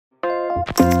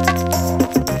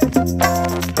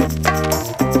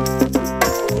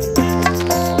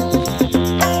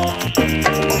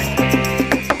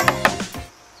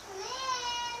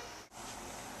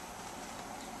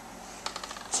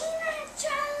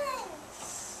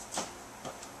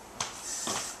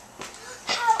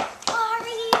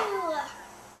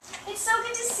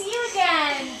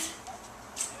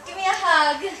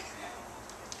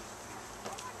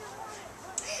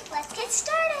Let's get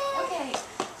started. Okay.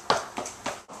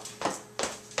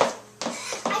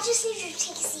 I just need you to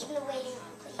take a seat in the waiting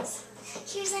room, please.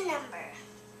 Here's a number.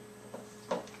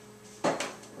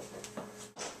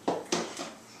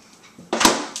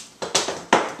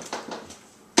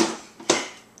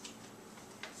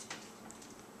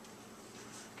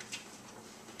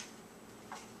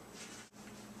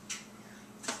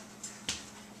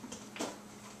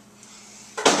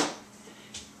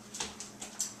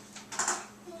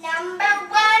 Number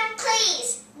one,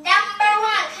 please. Number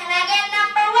one. Can I get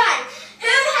number one?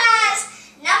 Who has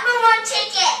number one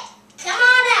ticket? Come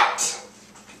on out.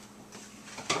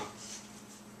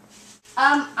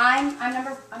 I'm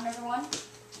number one.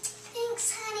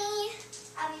 Thanks, honey.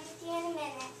 I'll be with you in a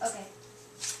minute. Okay.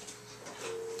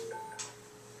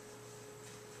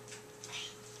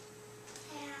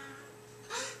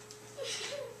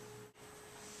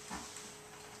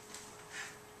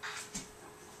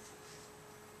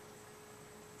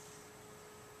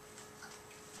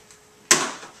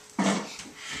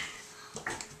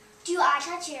 Do I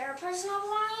touch your personal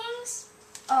belongings?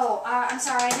 Oh, I'm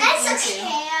sorry. I didn't That's mean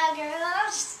okay, girl. I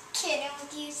was just kidding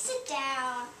with you. Sit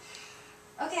down.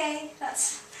 to. Okay,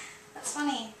 that's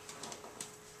funny.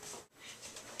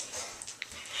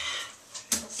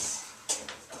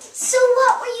 So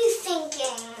what were you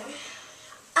thinking?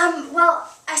 Well,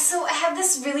 so I have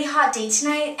this really hot date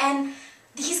tonight, and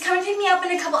he's coming to pick me up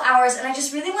in a couple hours, and I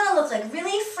just really want to look like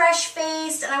really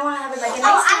fresh-faced, and I want to have like a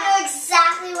nice I know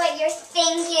exactly what you're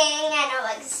thinking. I know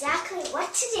exactly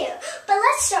what to do. But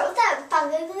let's start with that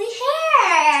ugly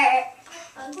hair.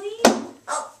 Ugly?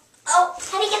 Oh,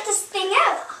 how do you get this thing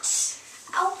out?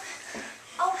 Oh,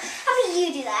 how about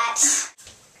you do that?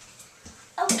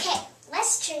 Okay,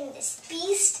 let's turn this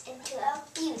beast into a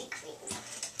beauty queen.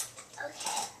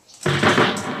 Okay.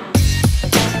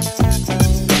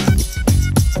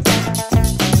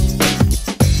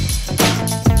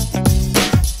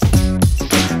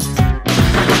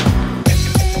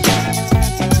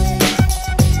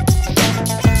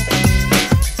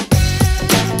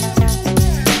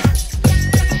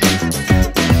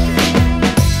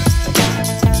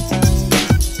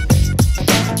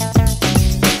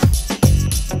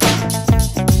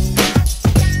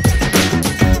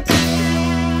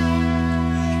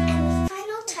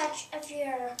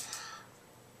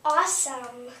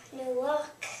 Awesome new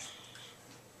look.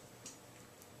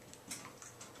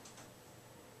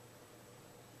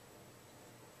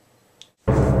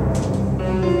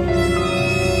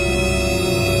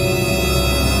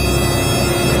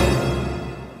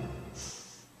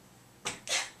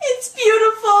 It's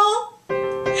beautiful!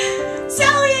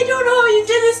 Sally, I don't know how you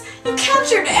did this. You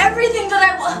captured everything that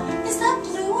I want. Is that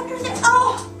blue under there?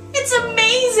 Oh, it's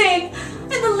amazing!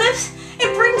 And the lips,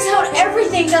 it brings out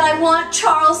everything that I want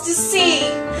Charles to see.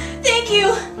 Thank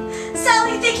you.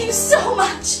 Sally, thank you so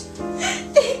much.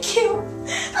 Thank you.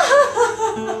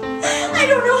 I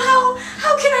don't know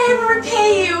how can I ever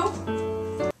repay you?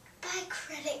 By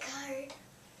credit card.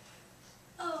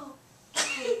 Oh,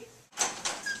 okay.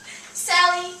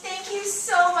 Sally, thank you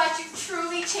so much. You've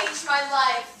truly changed my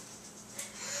life.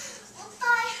 Well,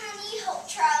 bye, honey. Hope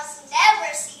Charles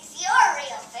never sees your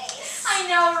real face. I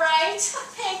know, right?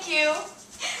 Thank you.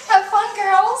 Have fun,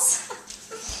 girls.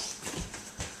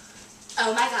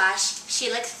 Oh my gosh,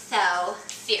 she looks so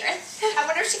fierce. I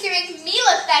wonder if she can make me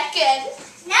look that good.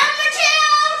 Number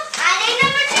two! I need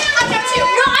number two! I'm number two.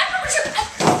 No, I'm number two.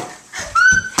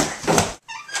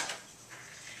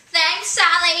 Thanks,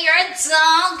 Sally. You're a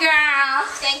doll girl.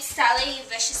 Thanks, Sally, you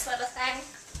vicious little thing.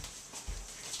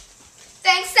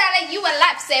 Thanks, Sally. You a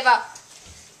lifesaver.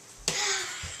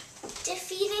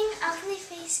 Defeating ugly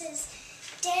faces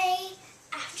day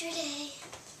after day.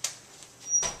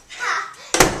 Ha!